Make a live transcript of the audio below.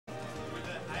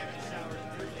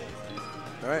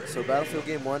All right, so Battlefield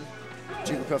Game 1.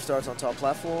 Jigglypuff starts on top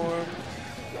platform.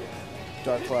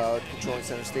 Darkcloud controlling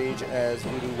center stage as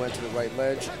Vudoo went to the right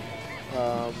ledge.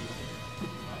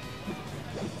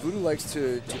 Vudoo likes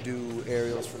to do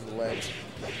aerials from the ledge.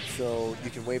 So you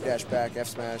can wave dash back, F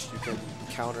smash, you can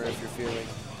counter if you're feeling,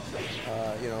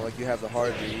 you know, like you have the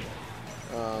hard read.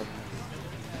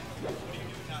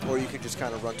 Or you can just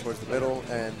kind of run towards the middle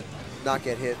and not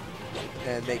get hit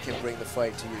and make him bring the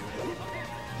fight to you.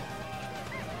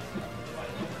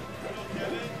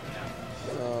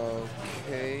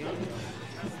 Okay.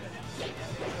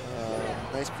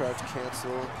 Nice crouch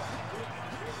cancel.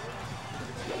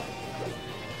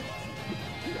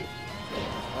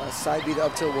 Side beat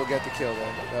up tilt will get the kill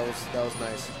though. That was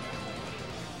nice.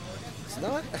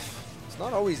 It's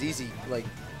not always easy like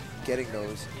getting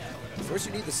those. First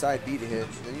you need the side B to hit,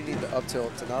 then you need the up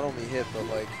tilt to not only hit but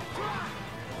like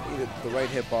you need the right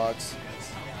hitbox.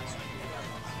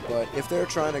 But if they're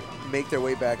trying to make their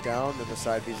way back down, then the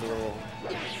side B's a little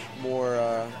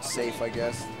more safe, I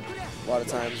guess. A lot of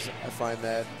times I find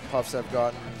that Puffs have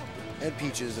gotten, and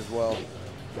Peaches as well,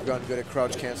 have gotten good at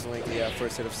crouch canceling the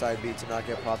first hit of side B to not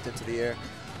get popped into the air.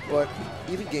 But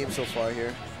even game so far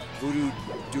here. Vudoo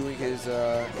doing his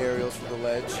aerials from the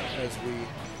ledge, as we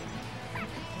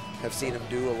have seen him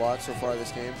do a lot so far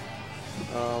this game.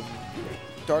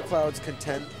 Darkcloud's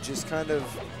content just kind of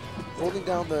holding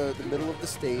down the middle of the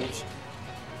stage.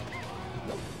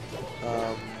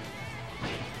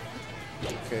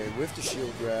 Okay, with the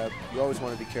shield grab, you always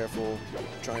want to be careful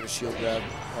trying to shield grab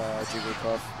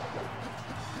Jigglypuff.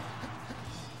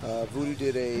 Vudoo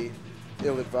did a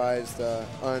ill-advised,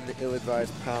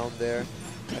 un-ill-advised pound there.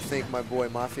 I think my boy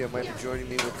Mafia might be joining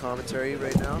me with commentary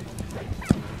right now.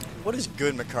 What is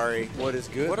good, Makari? What is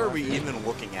good? What are we even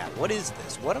looking at? What is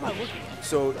this? What am I looking at?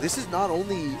 So this is not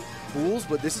only pools,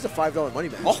 but this is a $5 money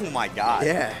match. Oh my god.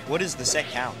 Yeah. What is the set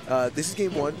count? This is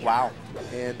game 1. Wow.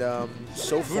 And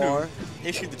so Vudoo far,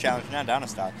 issued the challenge, now down a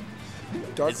stock.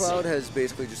 Darkcloud has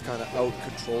basically just kind of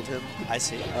out-controlled him. I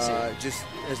see. Just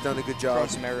has done a good Throwing job.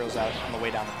 some aerials out on the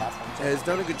way down the platform. Has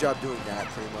done a good job doing that,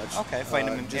 pretty much. Okay,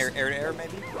 fighting him in air to air,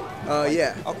 maybe?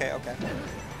 Yeah. Okay, okay.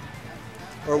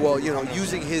 Or, well, you know,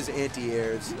 using his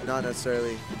anti-airs, not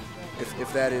necessarily,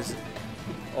 if that is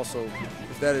also,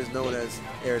 if that is known as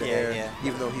air-to-air,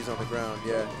 even though he's on the ground,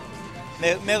 yeah.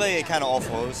 Melee, it kind of all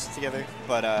flows together,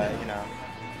 but, you know,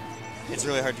 it's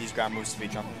really hard to use ground moves to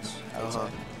beat jump moves, I would say.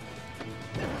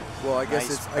 Well, I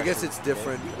guess it's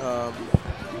different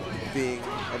being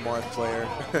a Marth player.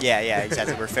 yeah,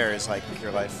 exactly, where fair is, like,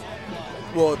 your life.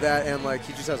 Well, that and, like,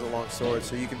 he just has a long sword,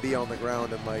 so you can be on the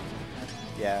ground and, like,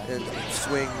 and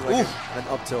swing like an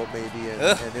up tilt maybe,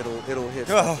 and it'll hit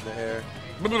stuff in the air.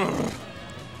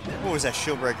 What was that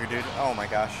shield breaker, dude? Oh my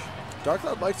gosh.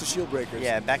 Darkcloud likes the shield breakers.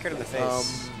 Yeah, back air to the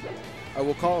face. I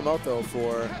will call him out though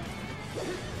for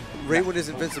right when his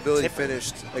invincibility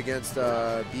finished against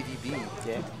BVB.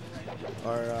 Yeah.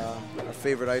 Our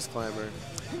favorite ice climber.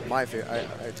 My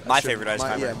favorite. My favorite ice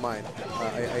climber. Yeah, mine.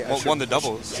 Won the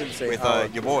doubles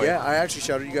with your boy. Yeah, I actually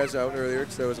shouted you guys out earlier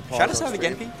because there was a pause. Shout us out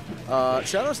again, Pete.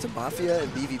 Shout outs to Mafia and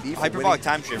BVB for Hyperbolic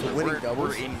Time Shift. winning doubles.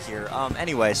 We're in here.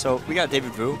 Anyway, so we got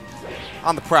David Vu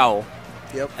on the prowl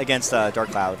against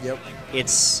Darkcloud. Yep.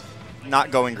 It's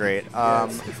not going great.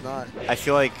 It's not. I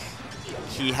feel like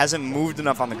he hasn't moved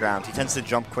enough on the ground. He tends to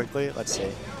jump quickly. Let's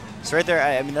see. So right there,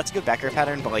 I mean, that's a good back air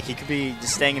pattern, but like he could be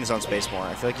just staying in his own space more.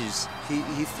 I feel like he's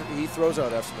he throws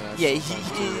out F smash. Yeah,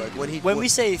 like when we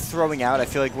say throwing out, I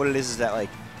feel like what it is that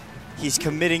like he's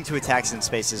committing to attacks in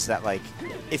spaces that like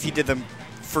if he did them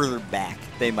further back,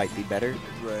 they might be better.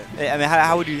 Right. I mean,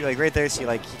 how would you like right there? See,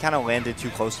 like he kind of landed too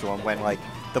close to him when like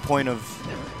the point of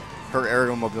her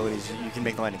aerial mobility is you can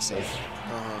make the landing safe.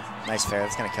 Nice fair.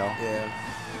 That's gonna kill. Yeah.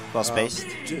 Well spaced.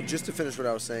 Just to finish what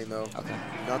I was saying, though, okay.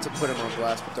 Not to put him on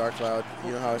blast, but Darkcloud,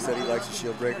 you know how I said he likes the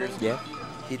shield breakers? Yeah.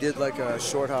 He did like a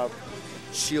short hop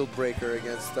shield breaker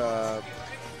against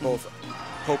both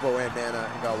Popo and Nana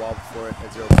and got wobbled for it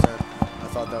at 0%. I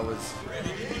thought that was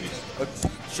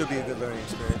should be a good learning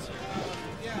experience.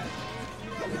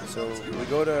 So we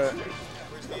go to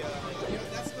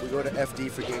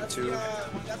FD for game 2.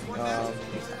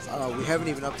 We haven't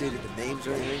even updated the names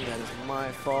or anything. That is my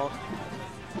fault.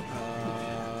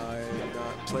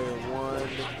 Player 1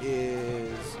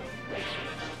 is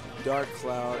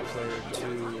Darkcloud. Player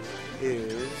 2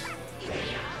 is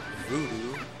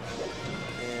Vudoo.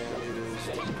 And it is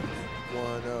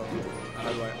 1-0.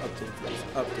 How do I update this?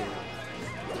 Update.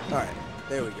 Alright,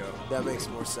 there we go. That makes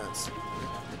more sense.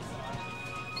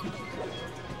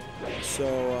 So,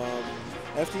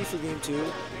 FD for game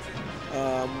 2.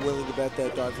 I'm willing to bet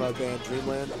that Darkcloud banned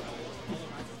Dreamland.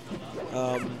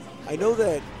 I know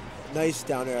that nice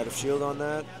down air out of shield on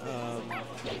that. I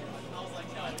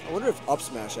wonder if up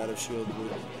smash out of shield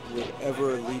would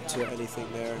ever lead to anything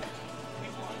there.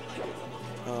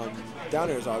 Down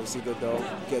air is obviously good though.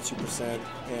 Gets you percent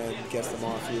and gets them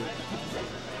off you.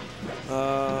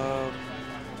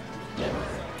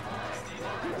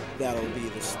 That'll be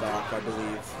the stock, I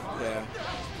believe. Yeah.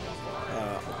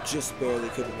 Just barely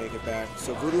couldn't make it back.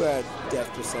 So Vudoo had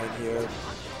death percent here.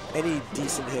 Any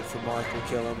decent hit from Marth will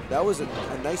kill him. That was a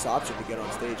nice option to get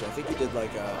on stage. I think he did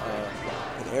like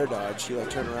an air dodge. He like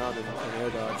turned around and air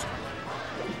dodged.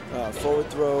 Forward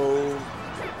throw.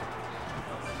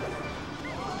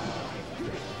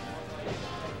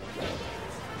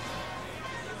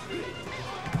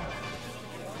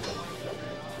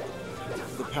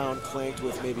 The pound clanked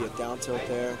with maybe a down tilt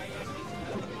there.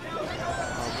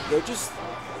 They're just,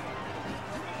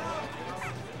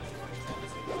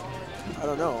 I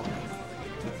don't know.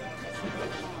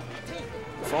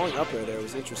 Falling up there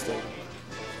was interesting.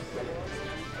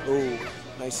 Oh,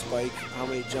 nice spike. How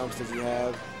many jumps does he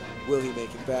have? Will he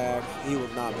make it back? He will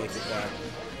not make it back.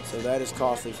 So that is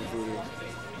costly for Vudoo.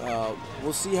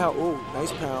 We'll see how, oh,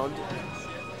 nice pound.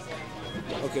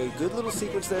 Okay, good little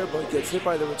sequence there, but gets hit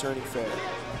by the returning fair.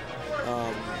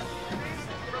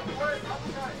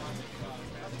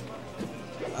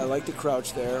 I like the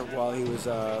crouch there while he was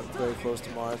very close to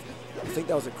Marth. I think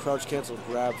that was a crouch cancel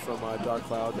grab from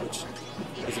Darkcloud, which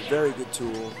is a very good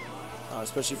tool,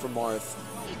 especially for Marth,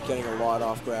 getting a lot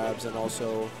off grabs and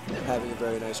also having a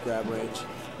very nice grab range.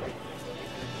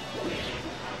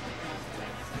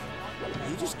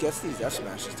 He just gets these F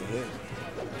smashes to hit.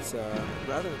 It's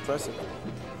rather impressive.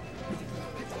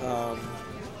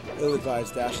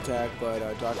 Ill-advised dash attack, but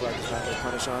Darkcloud does not get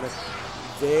punish on it.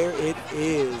 There it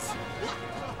is.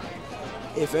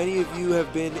 If any of you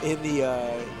have been in the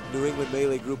New England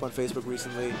Melee group on Facebook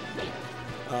recently,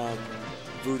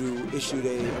 Vudoo issued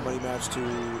a money match to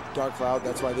Darkcloud.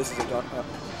 That's why this is a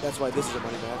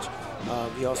money match.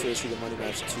 He also issued a money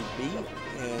match to me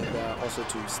and also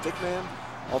to Stickman.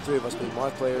 All three of us being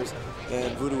Marth players,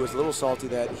 and Vudoo was a little salty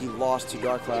that he lost to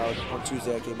Darkcloud on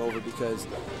Tuesday at Game Over because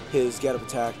his get-up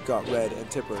attack got red and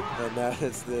tippered, and that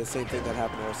is the same thing that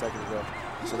happened there a second ago.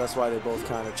 So that's why they both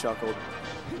kind of chuckled.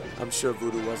 I'm sure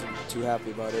Vudoo wasn't too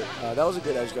happy about it. That was a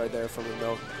good edge guard there from him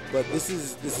though, but this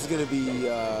is going to be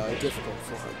difficult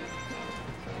for him.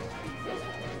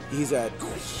 He's at,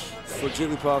 for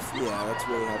Jigglypuff, yeah, that's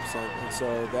really high percent, and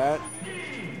so that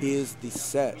is the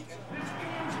set.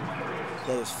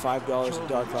 That is $5 in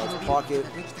Darkcloud's pocket.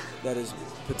 That is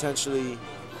potentially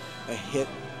a hit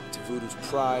to Vudoo's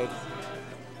pride.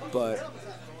 But,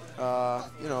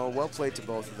 you know, well played to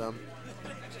both of them.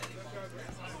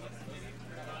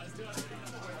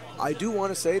 I do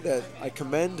want to say that I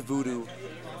commend Vudoo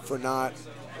for not,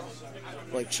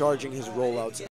 like, charging his rollouts